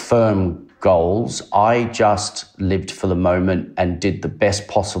like firm goals. I just lived for the moment and did the best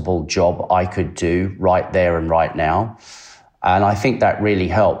possible job I could do right there and right now. And I think that really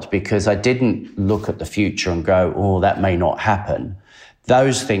helped, because I didn't look at the future and go, oh, that may not happen.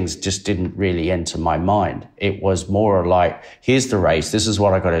 Those things just didn't really enter my mind. It was more like, here's the race, this is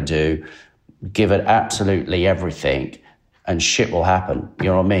what I got to do, give it absolutely everything, and shit will happen. You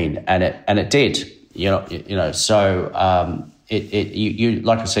know what I mean? And it did. You know. So you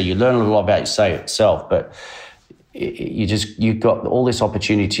like I say, you learn a lot about yourself, but you got all this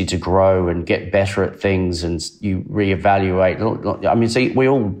opportunity to grow and get better at things, and you reevaluate. I mean, see, we're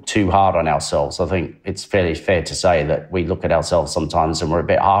all too hard on ourselves. I think it's fairly fair to say that we look at ourselves sometimes and we're a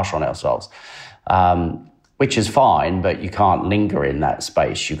bit harsh on ourselves, which is fine, but you can't linger in that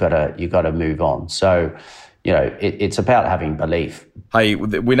space. You gotta move on. So, you know, it's about having belief. Hey,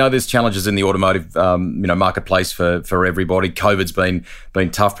 we know there's challenges in the automotive, marketplace for everybody. COVID's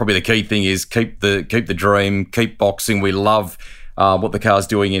been tough. Probably the key thing is keep the dream, keep boxing. We love what the car's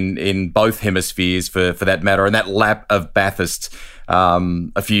doing in both hemispheres for that matter. And that lap of Bathurst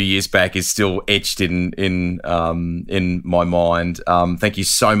a few years back is still etched in my mind. Thank you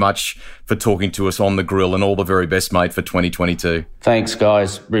so much for talking to us on the grill, and all the very best, mate, for 2022. Thanks,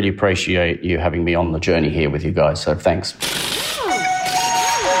 guys. Really appreciate you having me on the journey here with you guys. So thanks.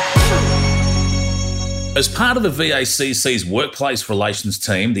 As part of the VACC's workplace relations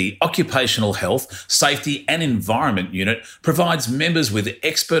team, the Occupational Health, Safety and Environment Unit provides members with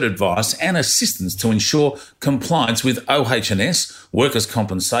expert advice and assistance to ensure compliance with OH&S, workers'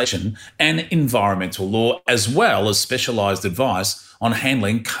 compensation and environmental law, as well as specialised advice on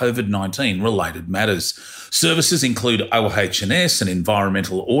handling COVID-19 related matters. Services include OH&S and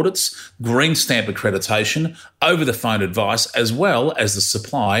environmental audits, green stamp accreditation, over-the-phone advice, as well as the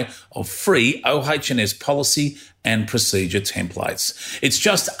supply of free OH&S policy and procedure templates. It's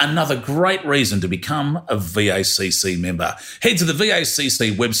just another great reason to become a VACC member. Head to the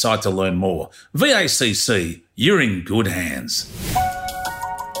VACC website to learn more. VACC, you're in good hands.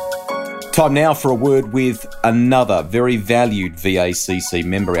 Time now for a word with another very valued VACC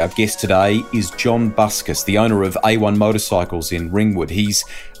member. Our guest today is John Buscus, the owner of A1 Motorcycles in Ringwood. He's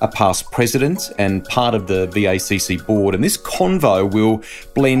a past president and part of the VACC board, and this convo will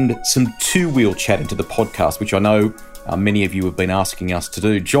blend some two-wheel chat into the podcast, which I know many of you have been asking us to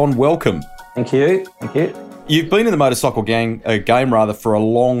do. John, welcome. Thank you. You've been in the motorcycle game for a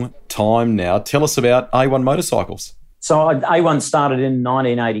long time now. Tell us about A1 Motorcycles. So A1 started in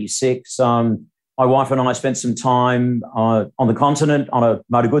 1986. My wife and I spent some time on the continent on a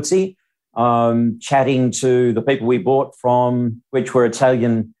Moto Guzzi, chatting to the people we bought from, which were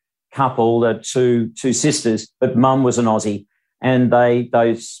Italian couple, two sisters, but mum was an Aussie. And they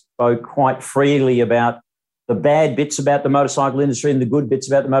spoke quite freely about the bad bits about the motorcycle industry and the good bits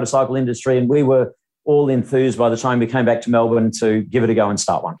about the motorcycle industry. And we were all enthused by the time we came back to Melbourne to give it a go and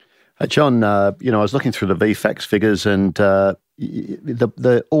start one. John, I was looking through the VFAX figures, and all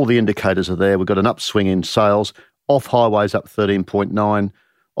the indicators are there. We've got an upswing in sales. Off highways up 13.9,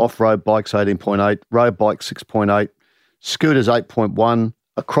 off-road bikes 18.8, road bikes 6.8, scooters 8.1.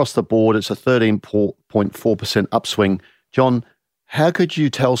 Across the board, it's a 13.4% upswing. John, how could you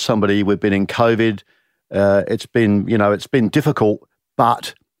tell somebody we've been in COVID? It's been difficult,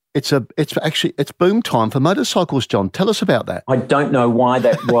 but it's boom time for motorcycles, John. Tell us about that. I don't know why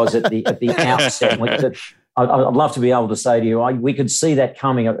that was at the outset. I'd love to be able to say to you, we could see that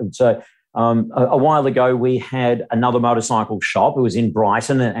coming. So a while ago, we had another motorcycle shop. It was in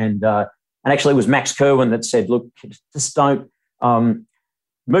Brighton, and actually it was Max Kerwin that said, "Look, just don't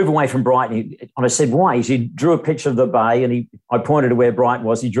move away from Brighton." And I said, "Why?" He drew a picture of the bay, and I pointed to where Brighton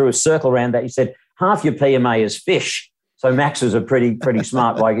was. He drew a circle around that. He said, "Half your PMA is fish." So Max was a pretty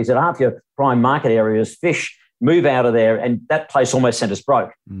smart bloke. He said, half your prime market area is fish. Move out of there. And that place almost sent us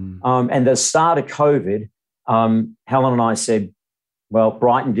broke. And the start of COVID, Helen and I said, well,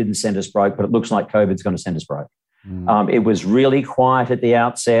 Brighton didn't send us broke, but it looks like COVID's going to send us broke. It was really quiet at the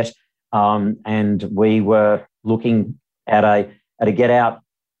outset. and we were looking at a get out,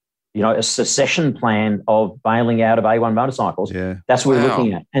 a succession plan of bailing out of A1 motorcycles. Yeah. That's what we're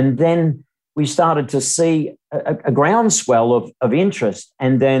looking at. And then we started to see a groundswell of interest,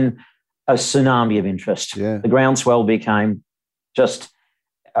 and then a tsunami of interest. Yeah. The groundswell became just,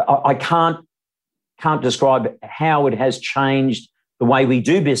 I can't describe how it has changed the way we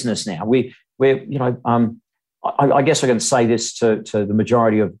do business now. I guess I can say this to the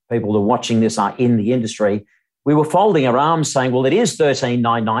majority of people that are watching this are in the industry. We were folding our arms saying, well, it is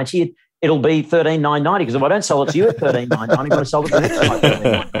 $13,990. It'll be $13,990 because if I don't sell it to you at $13,990, I'm going to sell it to the next guy at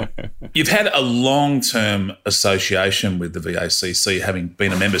 $13,990. You've had a long-term association with the VACC, having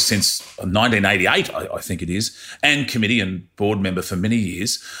been a member since 1988, I think it is, and committee and board member for many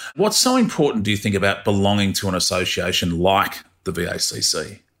years. What's so important, do you think, about belonging to an association like the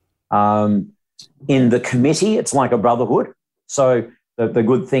VACC? In the committee, it's like a brotherhood. So the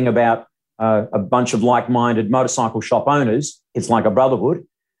good thing about a bunch of like-minded motorcycle shop owners, it's like a brotherhood.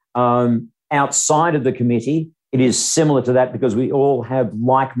 Outside of the committee, it is similar to that because we all have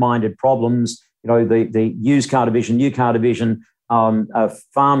like-minded problems. The used car division, new car division,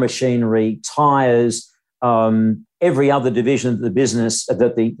 farm machinery, tyres, every other division of the business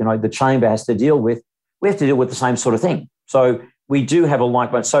that the chamber has to deal with. We have to deal with the same sort of thing. So we do have a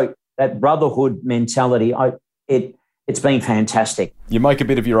like-minded. So that brotherhood mentality, it's been fantastic. You make a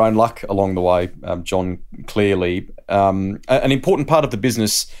bit of your own luck along the way, John, clearly. An important part of the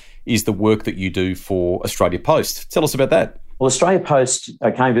business is the work that you do for Australia Post. Tell us about that. Well, Australia Post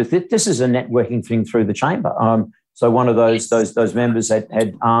came to this is a networking thing through the chamber. So one of those members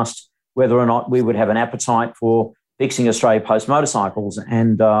had asked whether or not we would have an appetite for fixing Australia Post motorcycles,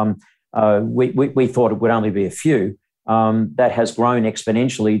 and we thought it would only be a few. That has grown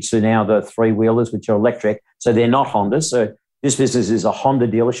exponentially to now the three-wheelers, which are electric. So they're not Hondas. So this business is a Honda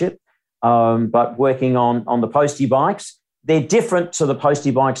dealership, but working on the postie bikes. They're different to the postie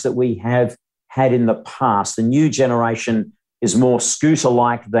bikes that we have had in the past. The new generation is more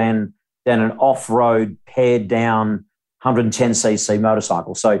scooter-like than an off-road, pared-down 110cc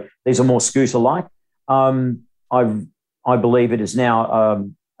motorcycle. So these are more scooter-like. I believe it is now.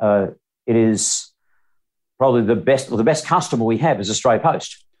 It is probably the best customer we have is Australia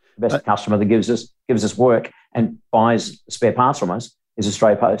Post. The best customer that gives us work and buys spare parts from us is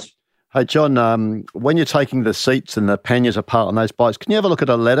Australia Post. Hey, John, when you're taking the seats and the panniers apart on those bikes, can you have a look at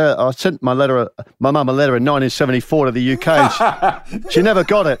a letter? I sent my mum a letter in 1974 to the UK. She never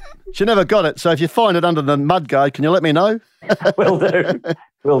got it. So if you find it under the mudguard, can you let me know? Will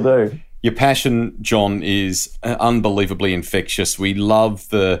do. Your passion, John, is unbelievably infectious. We love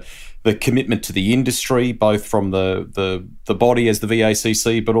the commitment to the industry, both from the body as the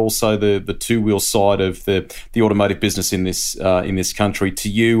VACC, but also the two-wheel side of the automotive business in this country. To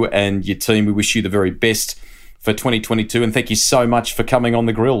you and your team, we wish you the very best for 2022, and thank you so much for coming on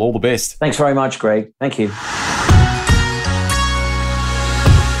The Grill. All the best. Thanks very much, Greg. Thank you.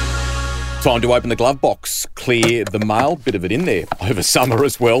 Time to open the glove box, clear the mail, bit of it in there over summer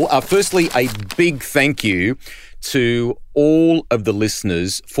as well. Firstly, a big thank you to all of the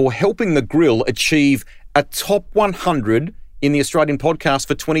listeners for helping The Grill achieve a top 100 in the Australian podcast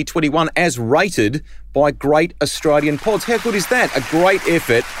for 2021 as rated by Great Australian Pods. How good is that? A great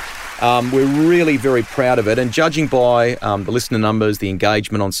effort. We're really very proud of it. And judging by the listener numbers, the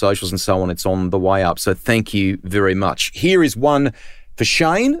engagement on socials and so on, it's on the way up. So thank you very much. Here is one for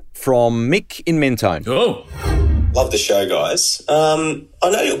Shane from Mick in Mentone. Oh. Love the show, guys. I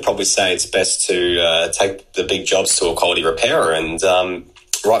know you'll probably say it's best to take the big jobs to a quality repairer, and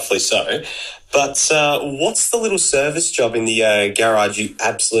rightfully so. But what's the little service job in the garage you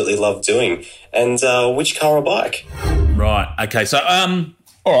absolutely love doing? And which car or bike? Right. Okay. So,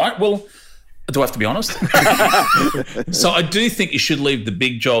 all right. Well, do I have to be honest? So I do think you should leave the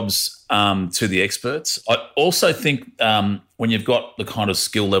big jobs to the experts. I also think when you've got the kind of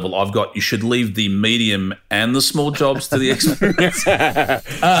skill level I've got, you should leave the medium and the small jobs to the experts.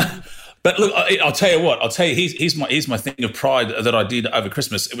 But look, I'll tell you what. Here's my thing of pride that I did over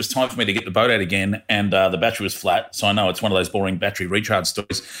Christmas. It was time for me to get the boat out again, and the battery was flat. So I know it's one of those boring battery recharge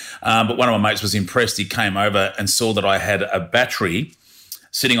stories. But one of my mates was impressed. He came over and saw that I had a battery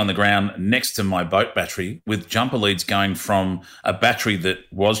sitting on the ground next to my boat battery with jumper leads going from a battery that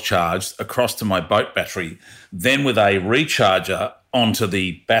was charged across to my boat battery, then with a recharger onto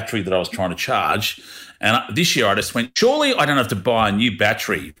the battery that I was trying to charge. And this year I just went, surely I don't have to buy a new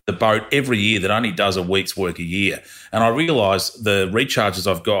battery for the boat every year that only does a week's work a year. And I realised the recharges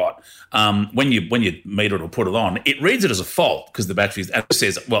I've got, when you meter it or put it on, it reads it as a fault because the battery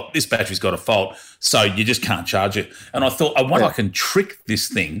says, well, this battery's got a fault, so you just can't charge it. And I thought, I wonder if I can trick this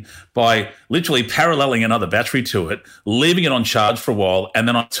thing by literally paralleling another battery to it, leaving it on charge for a while, and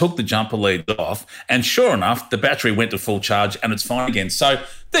then I took the jumper lead off, and sure enough, the battery went to full charge and it's fine again. So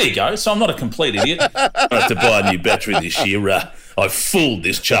there you go. So I'm not a complete idiot. I have to buy a new battery this year. I fooled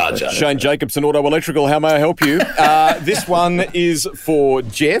this charger. Shane Jacobson, Auto Electrical. How may I help you? This one is for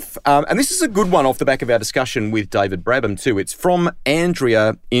Jeff. And this is a good one off the back of our discussion with David Brabham too. It's from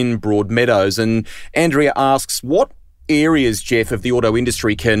Andrea in Broadmeadows. And Andrea asks, what areas, Jeff, of the auto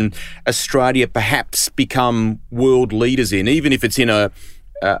industry can Australia perhaps become world leaders in, even if it's in a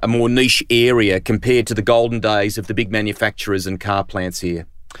more niche area compared to the golden days of the big manufacturers and car plants here?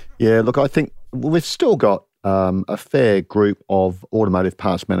 Yeah, look, I think we've still got a fair group of automotive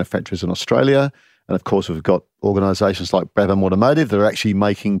parts manufacturers in Australia. And of course, we've got organisations like Brabham Automotive that are actually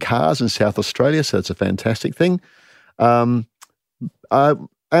making cars in South Australia. So it's a fantastic thing.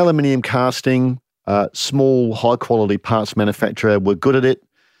 Aluminium casting, small, high-quality parts manufacturer, we're good at it.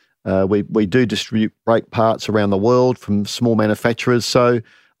 We do distribute brake parts around the world from small manufacturers. So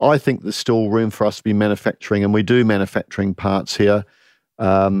I think there's still room for us to be manufacturing, and we do manufacturing parts here.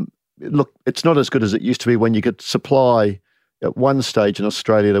 Look, it's not as good as it used to be when you could supply. At one stage in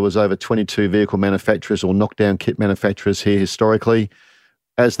Australia, there was over 22 vehicle manufacturers or knockdown kit manufacturers here historically.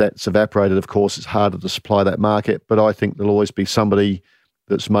 As that's evaporated, of course, it's harder to supply that market, but I think there'll always be somebody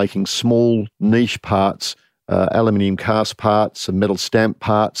that's making small niche parts, aluminium cast parts and metal stamp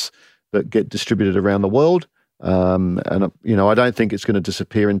parts that get distributed around the world. And I don't think it's going to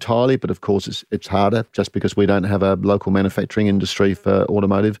disappear entirely, but of course it's harder just because we don't have a local manufacturing industry for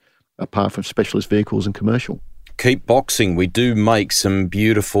automotive, apart from specialist vehicles and commercial. Keep boxing. We do make some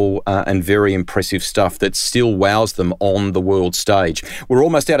beautiful and very impressive stuff that still wows them on the world stage. We're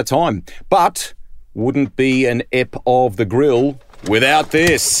almost out of time, but wouldn't be an ep of the grill without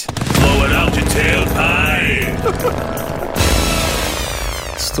this. Blow it out your tailpipe.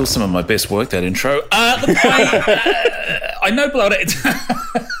 Still some of my best work, that intro. I know blow it.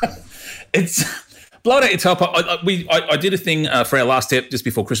 It's blow it out your tailpipe. I did a thing for our last step just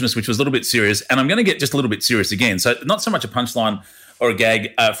before Christmas, which was a little bit serious, and I'm going to get just a little bit serious again. So not so much a punchline or a gag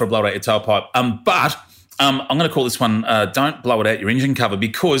for blow it out your tailpipe, but I'm going to call this one Don't Blow It Out Your Engine Cover,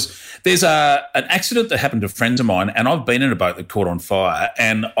 because there's an accident that happened to friends of mine, and I've been in a boat that caught on fire,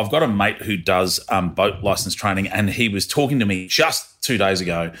 and I've got a mate who does boat license training, and he was talking to me just 2 days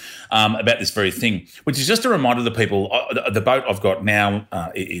ago about this very thing, which is just a reminder to the people. The boat I've got now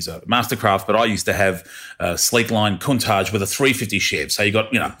is a Mastercraft, but I used to have a Sleekline Countach with a 350 Chev. So you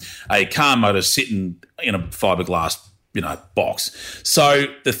got, a car motor sitting in a fiberglass box. So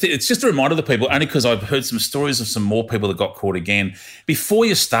it's just a reminder to people, only because I've heard some stories of some more people that got caught again. Before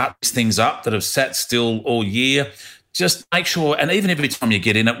you start these things up that have sat still all year, just make sure, and even every time you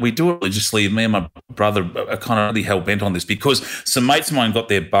get in it, we do it religiously. Me and my brother are kind of really hell-bent on this, because some mates of mine got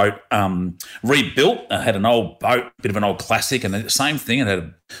their boat rebuilt. Had an old boat, bit of an old classic, and the same thing. It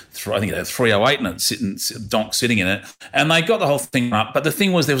had I think it had a 308 and it sitting in it, and they got the whole thing up. But the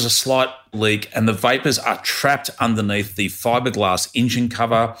thing was, there was a slight leak, and the vapours are trapped underneath the fiberglass engine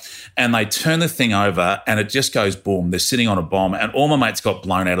cover, and they turn the thing over, and it just goes boom. They're sitting on a bomb, and all my mates got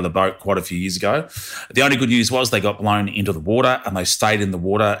blown out of the boat quite a few years ago. The only good news was they got blown into the water, and they stayed in the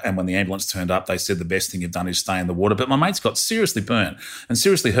water. And when the ambulance turned up, they said the best thing you've done is stay in the water. But my mates got seriously burnt and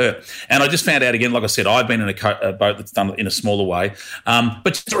seriously hurt. And I just found out again, like I said, I've been in a boat that's done it in a smaller way.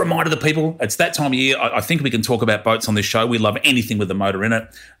 But just a reminder to people, it's that time of year. I think we can talk about boats on this show. We love anything with a motor in it,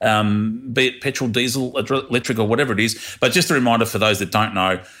 be it petrol, diesel, electric, or whatever it is. But just a reminder for those that don't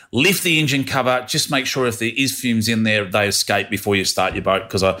know, lift the engine cover. Just make sure if there is fumes in there, they escape before you start your boat,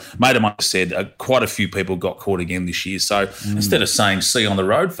 because a mate of mine said quite a few people got caught again this year. So instead of saying see you on the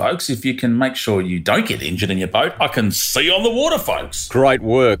road, folks, if you can make sure you don't get injured in your boat, I can see you on the water, folks. Great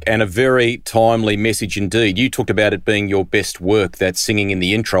work, and a very timely message indeed. You talked about it being your best work, that singing in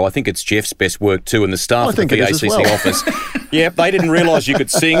the intro. I think it's Jeff's best work too, and the staff of the VACC office. Yeah, they didn't realise you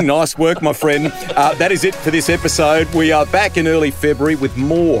could sing. Nice work, my friend. That is it for this episode. We are back in early February with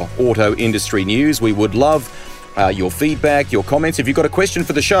more auto industry news. We would love your feedback, your comments. If you've got a question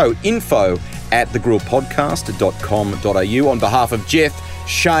for the show, info@thegrillpodcast.com.au. On behalf of Jeff,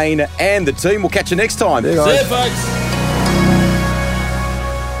 Shane and the team, we'll catch you next time. See you, folks.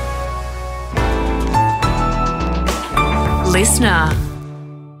 Listener.